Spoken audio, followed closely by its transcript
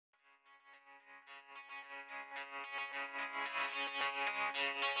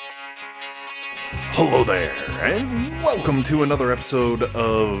Hello there, and welcome to another episode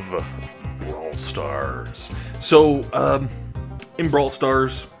of Brawl Stars. So, in Brawl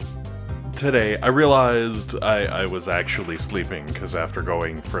Stars, today, I realized I was actually sleeping, because after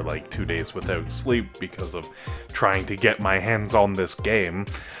going for like 2 days without sleep because of trying to get my hands on this game,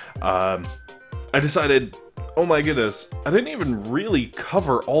 I decided, oh my goodness, I didn't even really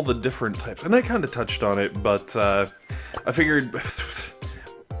cover all the different types, and I kind of touched on it, but I figured,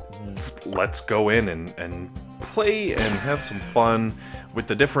 let's go in and play and have some fun with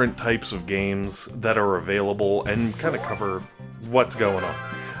the different types of games that are available and kind of cover what's going on.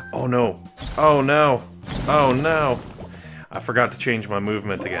 Oh no, oh no, oh no. I forgot to change my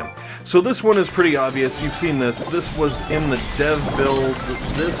movement again. So this one is pretty obvious. You've seen this. This was in the dev build.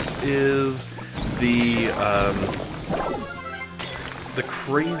 This is the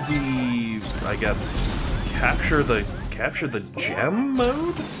crazy, I guess, capture the gem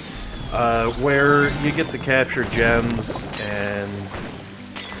mode, where you get to capture gems, and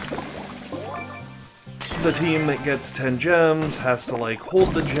the team that gets 10 gems has to like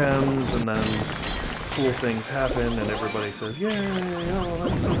hold the gems, and then cool things happen, and everybody says, "Yay! Oh,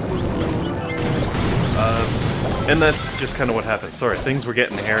 that's so cool!" And that's just kind of what happens. Sorry, things were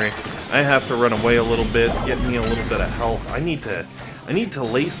getting hairy. I have to run away a little bit, get me a little bit of health. I need to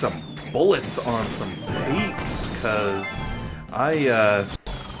lay some bullets on some peeps, cause I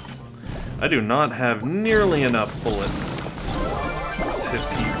do not have nearly enough bullets to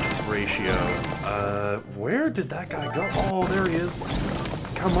peeps ratio. Where did that guy go? Oh, there he is.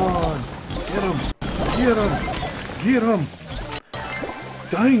 Come on, get him. Get him! Get him!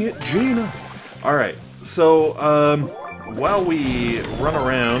 Dang it, Gina! Alright, so, while we run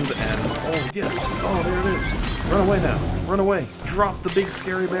around and... Oh, yes! Oh, there it is! Run away now! Run away! Drop the big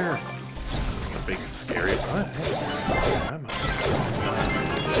scary bear! The big scary... What?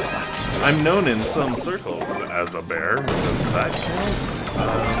 I'm known in some circles as a bear. Does that count?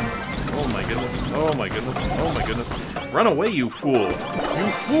 Oh my goodness, oh my goodness, oh my goodness. Run away, you fool!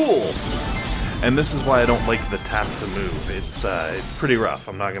 You fool! And this is why I don't like the tap to move. It's pretty rough,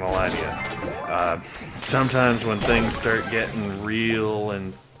 I'm not gonna lie to you. Sometimes when things start getting real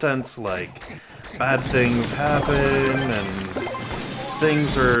intense, like bad things happen, and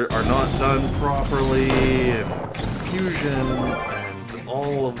things are not done properly, and confusion, and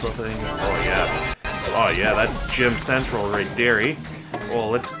all of the things. Oh yeah, that's Gym Central right there.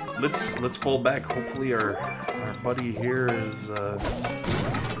 Well, let's fall back. Hopefully our buddy here is There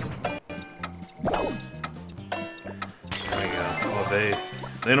we go. Oh,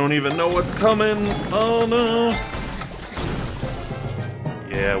 they don't even know what's coming. Oh no.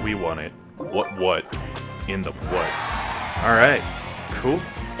 Yeah, we won it. What? In the what? Alright. Cool.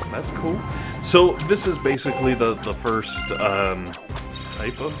 That's cool. So this is basically the first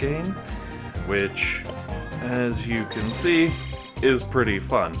type of game, which, as you can see, is pretty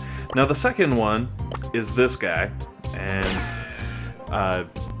fun. Now the second one is this guy, and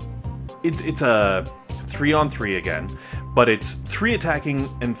it's a 3-on-3 again, but it's 3 attacking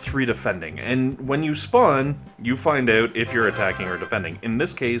and 3 defending. And when you spawn, you find out if you're attacking or defending. In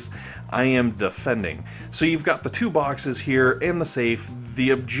this case, I am defending. So you've got the 2 boxes here and the safe.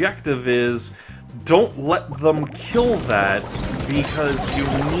 The objective is, don't let them kill that because you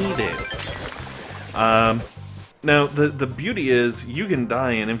need it. Now, the beauty is, you can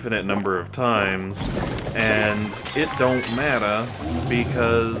die an infinite number of times, and it don't matter,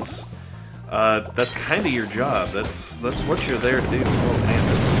 because that's kind of your job. That's what you're there to do. Oh man,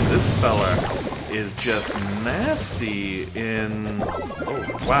 this fella is just nasty in... Oh,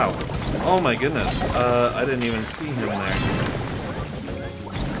 wow. Oh my goodness. I didn't even see him there.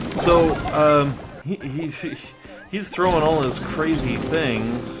 So, he's throwing all his crazy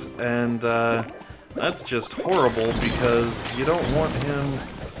things, and that's just horrible, because you don't want him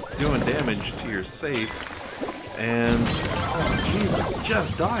doing damage to your safe. And, oh Jesus,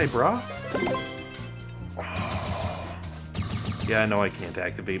 just die, brah. Yeah, I know I can't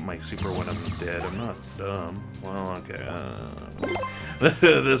activate my super when I'm dead. I'm not dumb. Well, okay.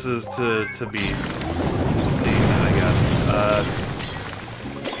 This is to be seen, I guess.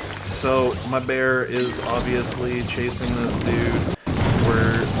 So my bear is obviously chasing this dude.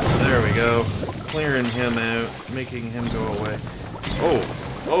 There we go. Clearing him out, making him go away.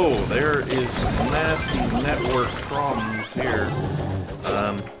 Oh, there is nasty network problems here.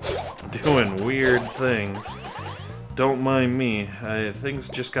 Doing weird things. Don't mind me. Things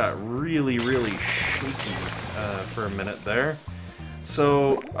just got really, really shaky for a minute there.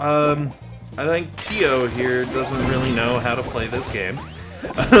 So, I think Tio here doesn't really know how to play this game.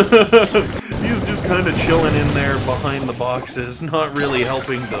 He's just kind of chilling in there behind the boxes, not really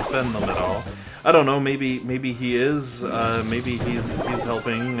helping defend them at all. I don't know, maybe he is, maybe he's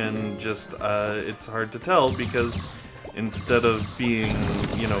helping, and just, it's hard to tell, because instead of being,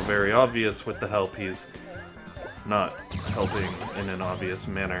 you know, very obvious with the help, he's not helping in an obvious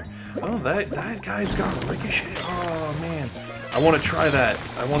manner. Oh, that guy's got ricochet. Oh, man. I want to try that.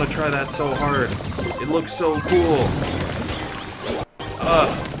 I want to try that so hard. It looks so cool.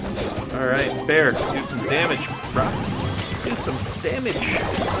 Alright, Bear, do some damage, bro. Do some damage.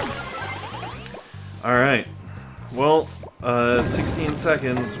 Alright. Well, 16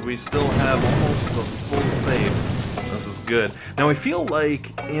 seconds. We still have almost the full save. This is good. Now, I feel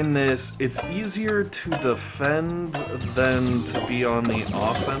like in this, it's easier to defend than to be on the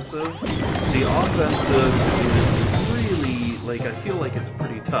offensive. The offensive is really, like, I feel like it's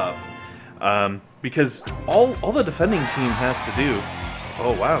pretty tough. Because all the defending team has to do...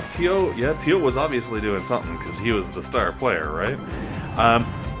 Oh, wow. Tio was obviously doing something, because he was the star player, right?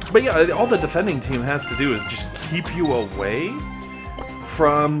 But yeah, all the defending team has to do is just keep you away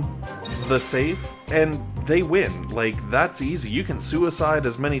from the safe, and they win. Like, that's easy. You can suicide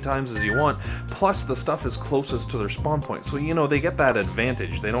as many times as you want, plus the stuff is closest to their spawn point. So, you know, they get that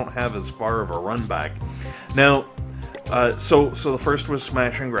advantage. They don't have as far of a run back. Now, so the first was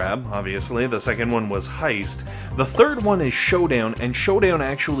Smash and Grab, obviously. The second one was Heist. The third one is Showdown, and Showdown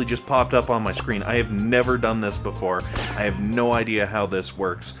actually just popped up on my screen. I have never done this before. I have no idea how this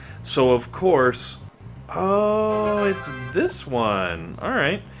works. So, of course... Oh, it's this one.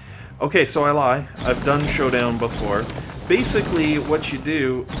 Alright. Okay, so I lie. I've done Showdown before. Basically, what you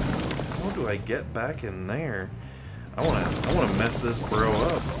do... How do I get back in there? I wanna mess this bro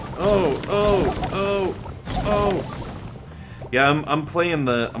up. Oh! Yeah, I'm playing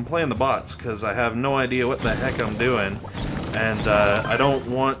the bots because I have no idea what the heck I'm doing, and I don't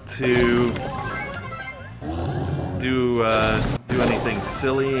want to do anything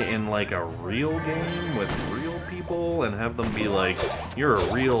silly in like a real game with real people and have them be like, "You're a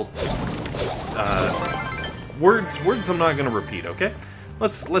real." Words I'm not gonna repeat. Okay,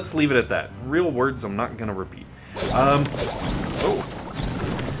 let's leave it at that. Real words I'm not gonna repeat. Oh,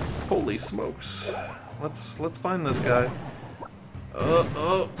 holy smokes! Let's find this guy.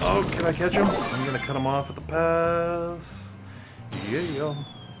 Oh, can I catch him? I'm gonna cut him off at the pass. Yeah.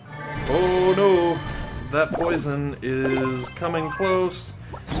 Oh no, that poison is coming close.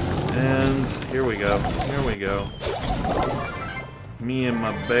 And here we go. Me and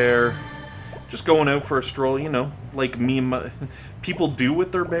my bear. Just going out for a stroll, you know, like me and my... people do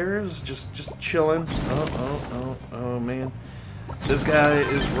with their bears, just chilling. Oh, man. This guy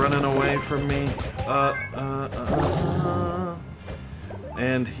is running away from me.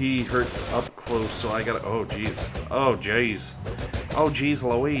 And he hurts up close, so I gotta... Oh, jeez. Oh, jeez. Oh, jeez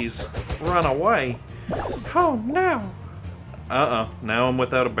Louise. Run away. Oh, no. Now I'm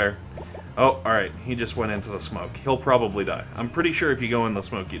without a bear. Oh, alright. He just went into the smoke. He'll probably die. I'm pretty sure if you go in the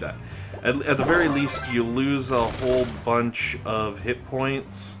smoke, you die. At the very least, you lose a whole bunch of hit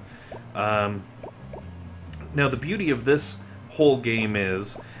points. Now, the beauty of this whole game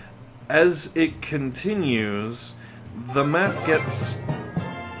is, as it continues, the map gets...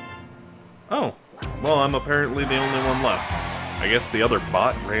 Oh, well, I'm apparently the only one left. I guess the other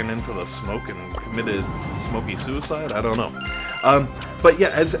bot ran into the smoke and committed smoky suicide? I don't know. But yeah,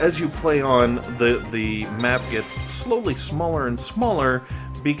 as you play on, the map gets slowly smaller and smaller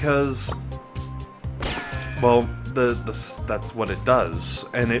because, well, that's what it does,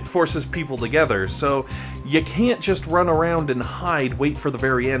 and it forces people together, so you can't just run around and hide, wait for the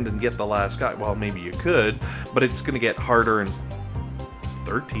very end and get the last guy. Well, maybe you could, but it's gonna get harder, and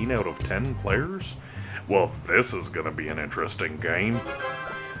 13 out of 10 players? Well, this is gonna be an interesting game.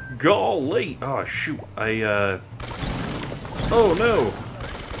 Golly! Oh, shoot, oh no!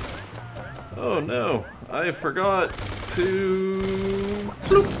 Oh no, I forgot to...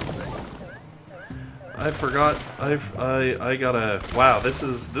 Bloop. I gotta... Wow, this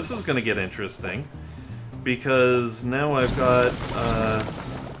is gonna get interesting. Because now I've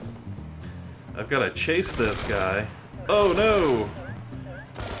gotta chase this guy. Oh no!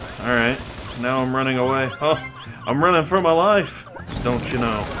 Alright, now I'm running away. Oh, I'm running for my life! Don't you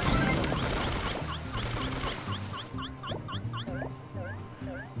know?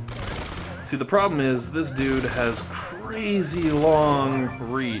 See, the problem is, this dude has crazy long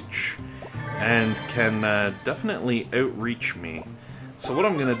reach. And can definitely outreach me. So what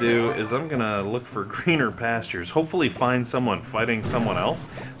I'm gonna do is I'm gonna look for greener pastures, hopefully find someone fighting someone else,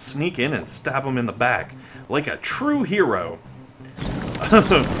 sneak in and stab him in the back, like a true hero.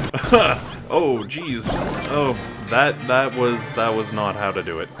 Oh, jeez. Oh, that was not how to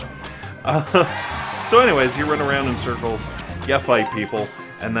do it. So anyways, you run around in circles, you fight people,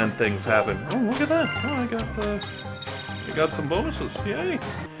 and then things happen. Oh, look at that! Oh, I got some bonuses. Yay!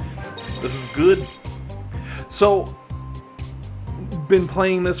 This is good. So, been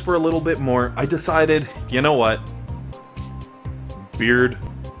playing this for a little bit more. I decided, you know what? Beard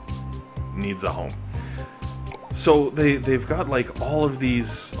needs a home. So they've got like all of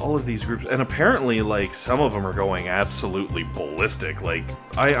these groups, and apparently like some of them are going absolutely ballistic. Like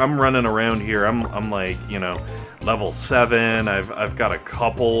I'm running around here. I'm like, you know, level 7. I've got a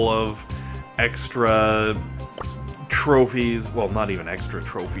couple of extra trophies. Well, not even extra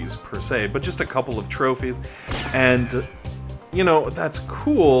trophies per se, but just a couple of trophies. And you know, that's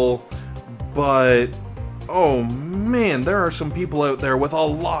cool, but oh man, there are some people out there with a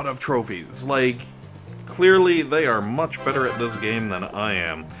lot of trophies. Like, clearly they are much better at this game than I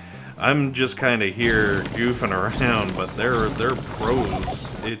am. I'm just kind of here goofing around, but they're pros.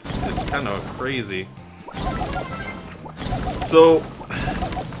 It's kind of crazy. So,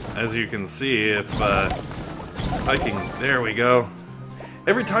 as you can see, if I can, there we go.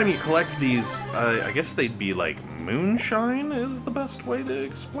 Every time you collect these, I guess they'd be like moonshine is the best way to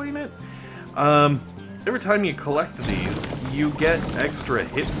explain it. Every time you collect these, you get extra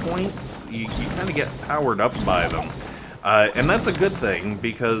hit points. You kind of get powered up by them. And that's a good thing,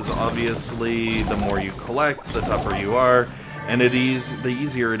 because obviously the more you collect, the tougher you are, and the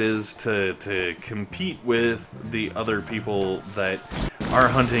easier it is to compete with the other people that are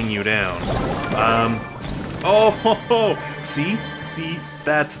hunting you down. See,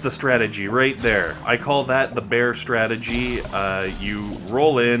 that's the strategy right there. I call that the bear strategy. You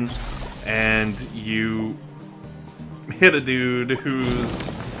roll in, and you hit a dude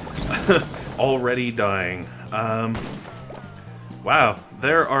who's already dying. Wow,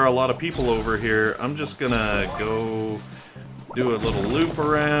 there are a lot of people over here. I'm just gonna go do a little loop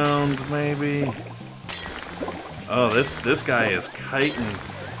around, maybe. Oh, this guy is kiting.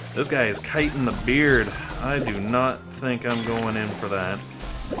 This guy is kiting the beard. I do not think I'm going in for that.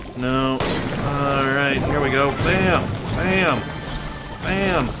 No. Alright, here we go. Bam! Bam!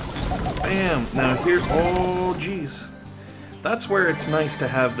 Bam! Bam! Now here... Oh, jeez. That's where it's nice to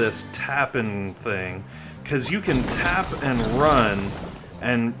have this tapping thing, because you can tap and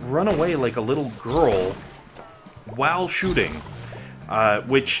run away like a little girl while shooting,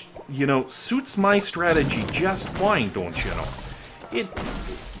 which, you know, suits my strategy just fine, don't you know?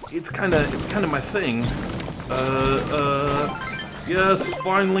 It's kind of my thing. Yes,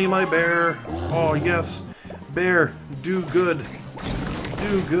 finally my bear. Oh, yes. Bear, do good.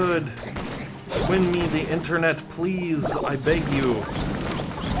 Do good. Win me the internet, please. I beg you.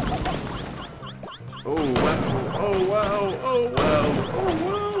 Oh, wow. Oh, wow. Oh, wow. Oh,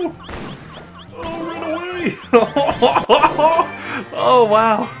 wow. Oh, run away. Oh,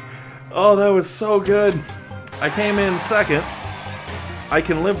 wow. Oh, that was so good. I came in second. I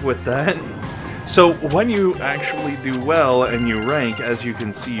can live with that. So when you actually do well and you rank, as you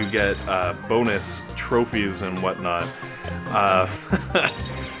can see, you get bonus trophies and whatnot.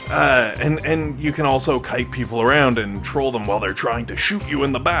 And you can also kite people around and troll them while they're trying to shoot you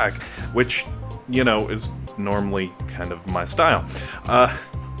in the back, which, you know, is normally kind of my style.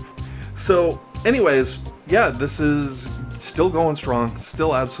 So anyways, yeah, this is still going strong,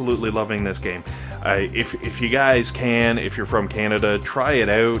 still absolutely loving this game. If you guys can, if you're from Canada, try it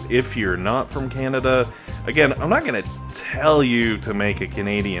out. If you're not from Canada, again, I'm not going to tell you to make a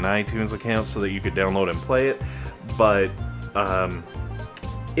Canadian iTunes account so that you could download and play it, but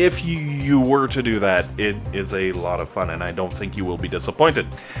if you were to do that, it is a lot of fun, and I don't think you will be disappointed.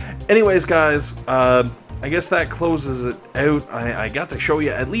 Anyways, guys, I guess that closes it out. I got to show you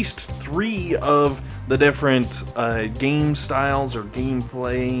at least 3 of the different game styles or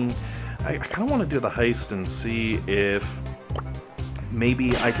gameplay. I kind of want to do the heist and see if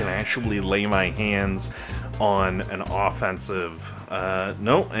maybe I can actually lay my hands on an offensive.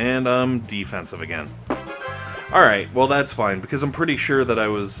 No, and I'm defensive again. All right, well that's fine, because I'm pretty sure that I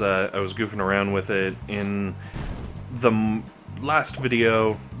was goofing around with it in the last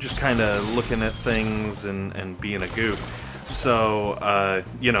video, just kind of looking at things and being a goof. So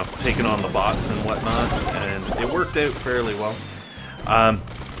you know, taking on the bots and whatnot, and it worked out fairly well.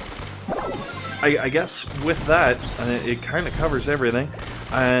 I guess with that, it kind of covers everything.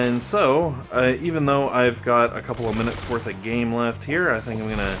 And so, even though I've got a couple of minutes worth of game left here, I think I'm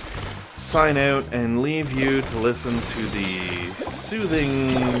going to sign out and leave you to listen to the soothing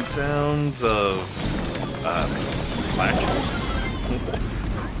sounds of flashes.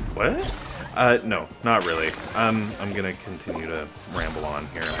 What? No, not really. I'm going to continue to ramble on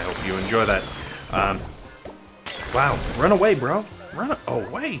here. I hope you enjoy that. Wow, run away, bro. Run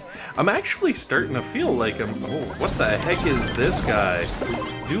away. I'm actually starting to feel like I'm... Oh, what the heck is this guy?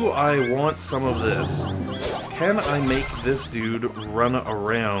 Do I want some of this? Can I make this dude run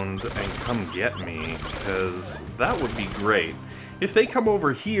around and come get me? Because that would be great. If they come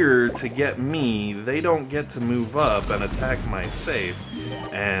over here to get me, they don't get to move up and attack my safe.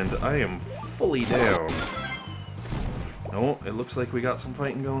 And I am fully down. Oh, it looks like we got some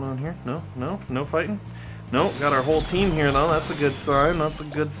fighting going on here. No fighting? No, got our whole team here though. That's a good sign. That's a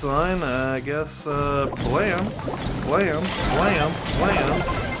good sign. I guess, blam, blam, blam, blam.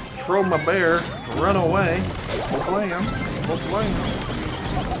 Throw my bear, run away. Blam, blam.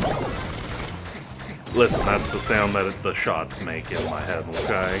 Listen, that's the sound that the shots make in my head.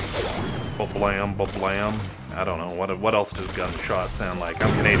 Okay. Blam, blam. I don't know what else does gunshots sound like.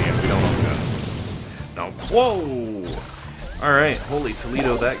 I'm Canadian. We don't know guns. No. Whoa. Alright, holy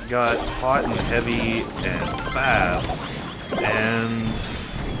Toledo, that got hot and heavy and fast, and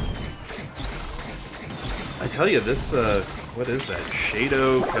I tell you, this, what is that,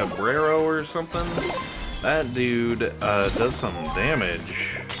 Shado Cabrero or something? That dude, does some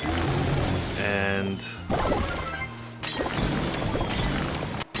damage, and...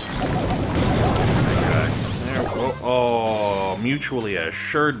 Okay, there, oh, mutually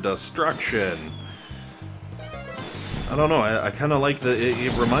assured destruction. I don't know, I kind of like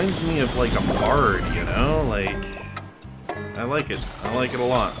it reminds me of like a bard, you know, like, I like it a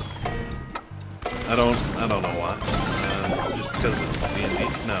lot. I don't know why, just because it's D&D,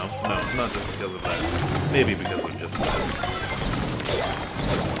 no, not just because of that, maybe because of just that.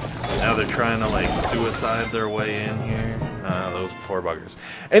 Now they're trying to like suicide their way in here, those poor buggers.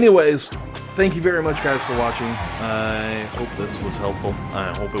 Anyways, thank you very much guys for watching. I hope this was helpful,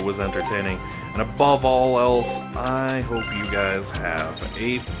 I hope it was entertaining. And above all else, I hope you guys have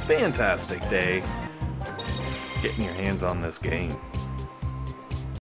a fantastic day getting your hands on this game.